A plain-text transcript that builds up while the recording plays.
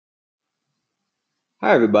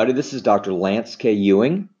Hi, everybody. This is Dr. Lance K.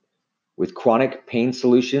 Ewing with Chronic Pain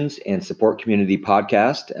Solutions and Support Community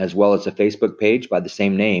Podcast, as well as a Facebook page by the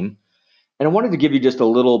same name. And I wanted to give you just a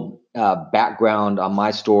little background on my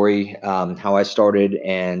story, how I started,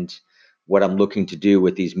 and what I'm looking to do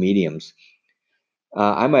with these mediums.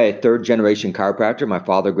 I'm a third generation chiropractor. My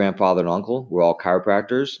father, grandfather, and uncle were all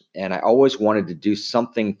chiropractors, and I always wanted to do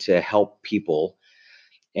something to help people.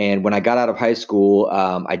 And when I got out of high school,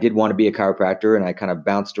 I did want to be a chiropractor, and I kind of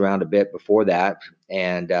bounced around a bit before that.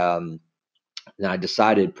 And then I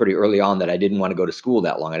decided pretty early on that I didn't want to go to school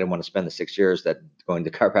that long. I didn't want to spend the 6 years that going to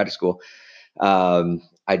chiropractic school.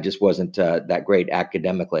 I just wasn't that great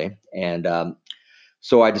academically, and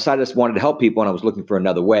so I decided I just wanted to help people, and I was looking for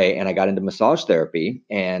another way. And I got into massage therapy,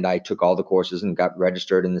 and I took all the courses and got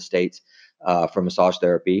registered in the States for massage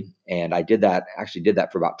therapy. And I did that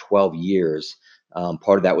for about 12 years.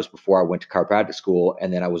 Part of that was before I went to chiropractic school,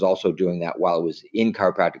 and then I was also doing that while I was in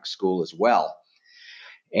chiropractic school as well.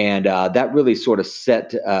 And that really sort of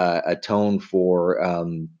set a tone for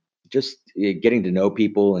just getting to know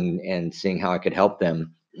people and seeing how I could help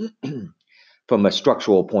them from a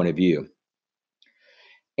structural point of view.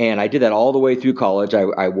 And I did that all the way through college.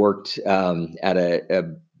 I worked at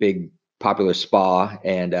a big popular spa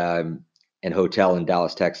and hotel in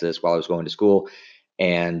Dallas, Texas, while I was going to school.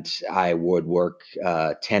 And I would work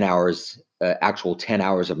 10 hours, actual 10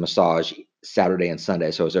 hours of massage Saturday and Sunday.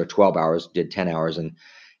 So I was there 12 hours, did 10 hours. And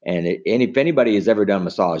if anybody has ever done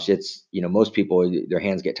massage, it's, most people, their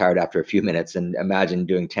hands get tired after a few minutes. And imagine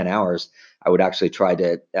doing 10 hours. I would actually try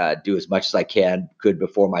to do as much as I could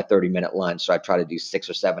before my 30-minute lunch. So I try to do 6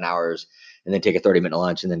 or 7 hours and then take a 30-minute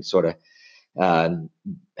lunch and then sort of uh,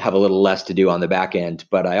 have a little less to do on the back end.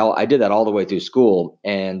 But I did that all the way through school,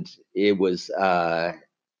 and it was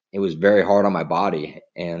very hard on my body.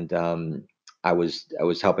 And I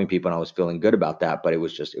was helping people, and I was feeling good about that, but it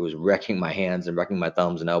was wrecking my hands and wrecking my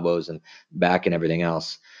thumbs and elbows and back and everything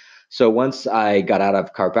else. So once I got out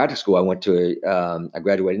of chiropractic school, I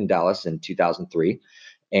graduated in Dallas in 2003,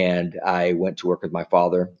 and I went to work with my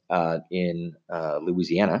father in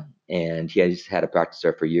Louisiana, and he has had a practice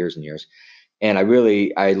there for years and years. And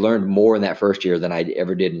I learned more in that first year than I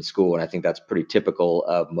ever did in school. And I think that's pretty typical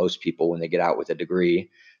of most people when they get out with a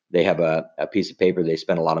degree. They have a piece of paper they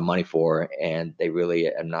spend a lot of money for, and they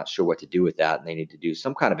really are not sure what to do with that. And they need to do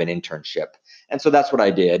some kind of an internship. And so that's what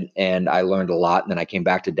I did. And I learned a lot. And then I came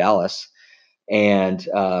back to Dallas and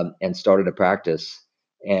started a practice.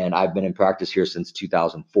 And I've been in practice here since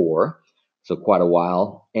 2004, so quite a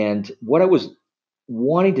while. And what I was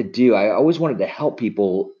wanting to do, I always wanted to help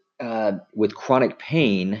people with chronic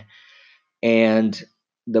pain. And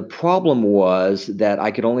the problem was that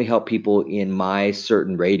I could only help people in my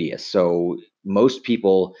certain radius. So most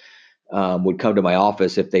people would come to my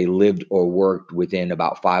office if they lived or worked within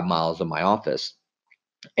about 5 miles of my office.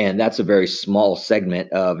 And that's a very small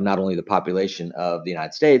segment of not only the population of the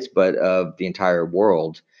United States, but of the entire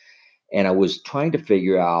world. And I was trying to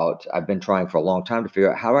figure out, I've been trying for a long time to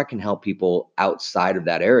figure out how I can help people outside of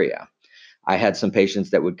that area. I had some patients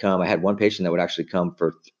that would come. I had one patient that would actually come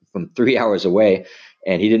from 3 hours away,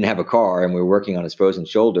 and he didn't have a car, and we were working on his frozen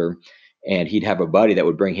shoulder. And he'd have a buddy that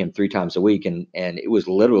would bring him 3 times a week, and it was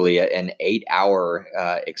literally an 8 hour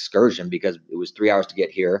excursion, because it was 3 hours to get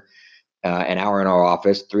here, an hour in our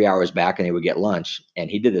office, 3 hours back, and they would get lunch. And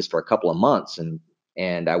he did this for a couple of months,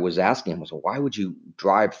 and I was asking him, I was like, why would you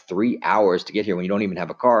drive 3 hours to get here when you don't even have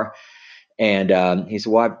a car? And he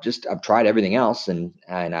said, "Well, I've tried everything else, and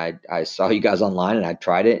I saw you guys online, and I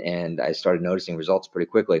tried it, and I started noticing results pretty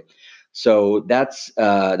quickly." So that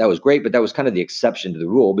was great, but that was kind of the exception to the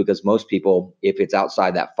rule, because most people, if it's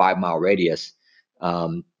outside that 5 mile radius,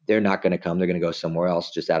 they're not going to come. They're going to go somewhere else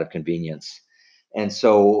just out of convenience. And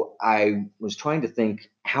so I was trying to think,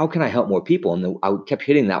 how can I help more people? And I kept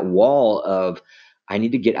hitting that wall of, I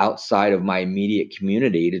need to get outside of my immediate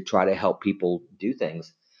community to try to help people do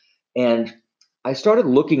things. And I started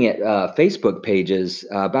looking at Facebook pages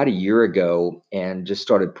about a year ago, and just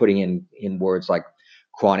started putting in words like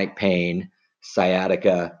chronic pain,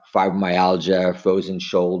 sciatica, fibromyalgia, frozen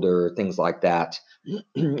shoulder, things like that.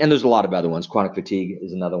 And there's a lot of other ones. Chronic fatigue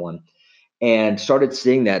is another one. And started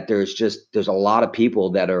seeing that there's a lot of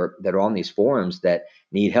people that are on these forums that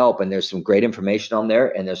need help, and there's some great information on there,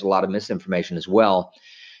 and there's a lot of misinformation as well.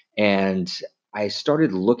 And I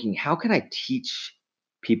started looking, how can I teach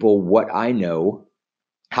people what I know?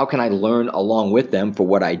 How can I learn along with them for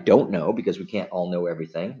what I don't know? Because we can't all know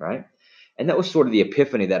everything, right? And that was sort of the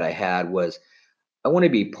epiphany that I had, was I want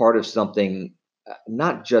to be part of something,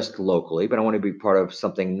 not just locally, but I want to be part of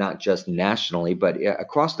something not just nationally, but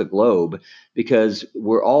across the globe, because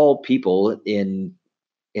we're all people in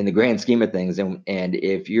in the grand scheme of things. And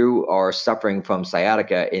if you are suffering from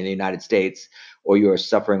sciatica in the United States, or you are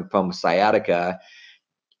suffering from sciatica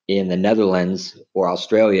in the Netherlands or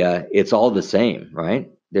Australia, it's all the same, right?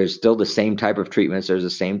 There's still the same type of treatments. There's the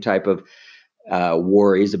same type of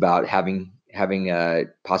worries about having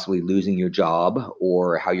possibly losing your job,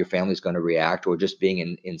 or how your family's going to react, or just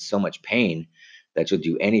being in so much pain that you'll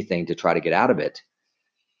do anything to try to get out of it.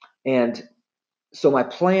 And so my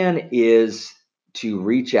plan is to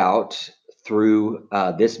reach out through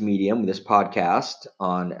this medium, this podcast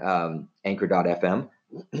on Anchor.fm,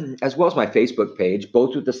 as well as my Facebook page,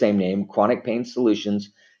 both with the same name, Chronic Pain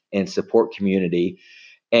Solutions and Support Community.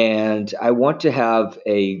 And I want to have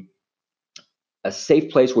a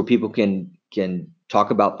safe place where people can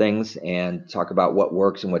talk about things and talk about what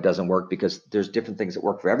works and what doesn't work, because there's different things that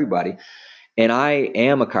work for everybody. And I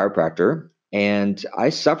am a chiropractor, and I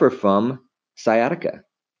suffer from sciatica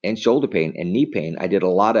and shoulder pain and knee pain. I did a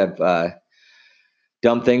lot of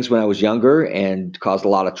dumb things when I was younger and caused a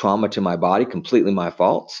lot of trauma to my body, completely my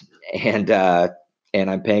fault. And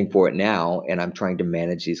I'm paying for it now, and I'm trying to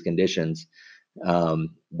manage these conditions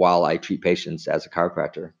while I treat patients as a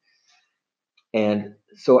chiropractor. And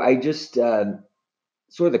so I just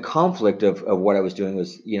sort of the conflict of what I was doing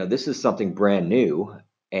was, this is something brand new,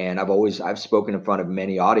 and I've spoken in front of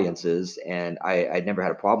many audiences, and I'd never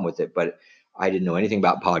had a problem with it, but I didn't know anything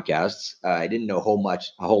about podcasts. I didn't know a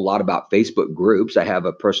whole lot about Facebook groups. I have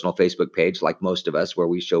a personal Facebook page, like most of us, where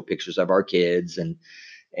we show pictures of our kids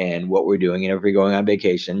and what we're doing, and if we're going on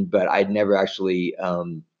vacation. But I'd never actually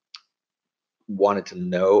wanted to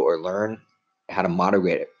know or learn how to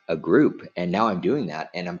moderate a group, and now I'm doing that.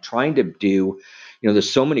 And I'm trying to do,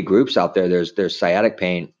 there's so many groups out there. There's sciatic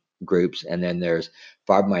pain groups, and then there's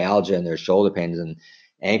fibromyalgia, and there's shoulder pains and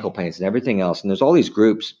ankle pains and everything else, and there's all these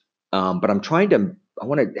groups. But I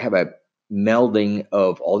want to have a melding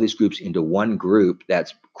of all these groups into one group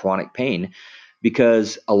that's chronic pain,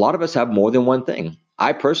 because a lot of us have more than one thing.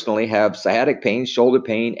 I personally have sciatic pain, shoulder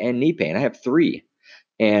pain, and knee pain. I have three.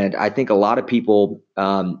 And I think a lot of people,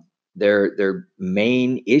 their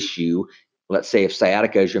main issue, let's say if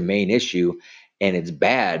sciatica is your main issue and it's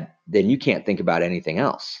bad, then you can't think about anything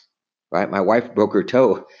else, right? My wife broke her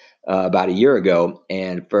toe about a year ago,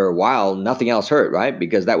 and for a while, nothing else hurt, right?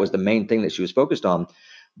 Because that was the main thing that she was focused on.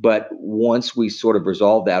 But once we sort of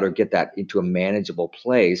resolve that, or get that into a manageable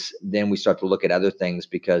place, then we start to look at other things,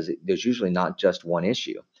 because there's usually not just one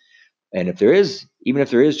issue. And even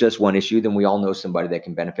if there is just one issue, then we all know somebody that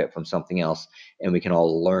can benefit from something else, and we can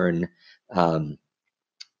all learn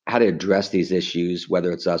how to address these issues,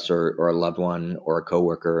 whether it's us or a loved one or a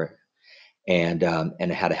coworker, and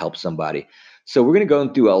how to help somebody. So we're going to go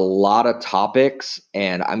through a lot of topics,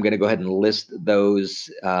 and I'm going to go ahead and list those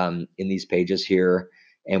in these pages here.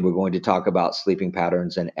 And we're going to talk about sleeping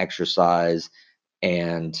patterns and exercise,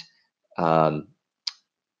 and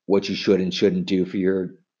what you should and shouldn't do for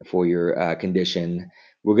your condition.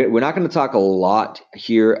 We're not going to talk a lot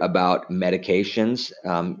here about medications.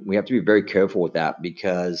 We have to be very careful with that,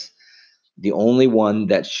 because the only one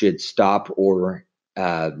that should stop or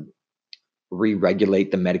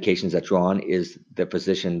re-regulate the medications that you're on is the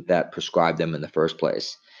physician that prescribed them in the first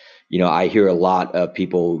place. I hear a lot of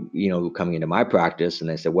people, coming into my practice, and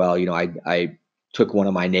they say, well, I took one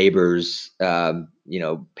of my neighbors, pain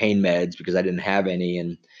meds because I didn't have any.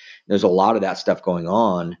 And there's a lot of that stuff going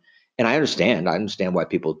on. And I understand why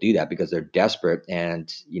people do that, because they're desperate,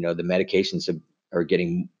 and, the medications are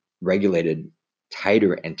getting regulated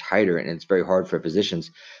tighter and tighter. And it's very hard for physicians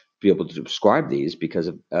to be able to prescribe these because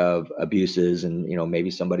of abuses, and,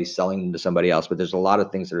 maybe somebody's selling them to somebody else. But there's a lot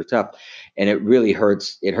of things that are tough, and it really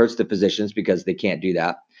hurts. It hurts the physicians because they can't do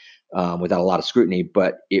that without a lot of scrutiny,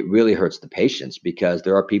 but it really hurts the patients, because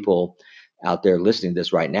there are people out there listening to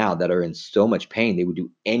this right now that are in so much pain. They would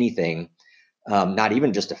do anything, not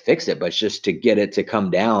even just to fix it, but just to get it to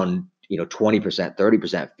come down, 20%,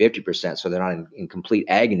 30%, 50%. So they're not in complete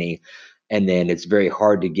agony. And then it's very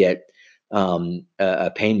hard to get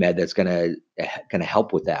a pain med that's going to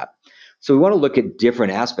help with that. So we want to look at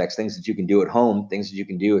different aspects, things that you can do at home, things that you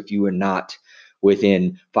can do if you are not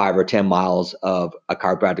within 5 or 10 miles of a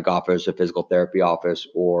chiropractic office, a physical therapy office,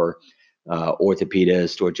 or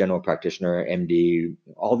orthopedist, or general practitioner, MD,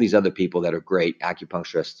 all these other people that are great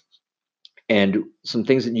acupuncturists, and some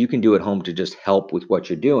things that you can do at home to just help with what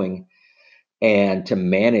you're doing and to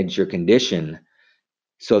manage your condition.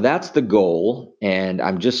 So that's the goal. And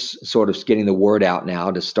I'm just sort of getting the word out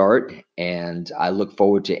now to start. And I look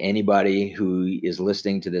forward to anybody who is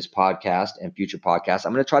listening to this podcast and future podcasts.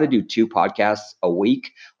 I'm going to try to do 2 podcasts a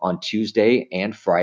week on Tuesday and Friday.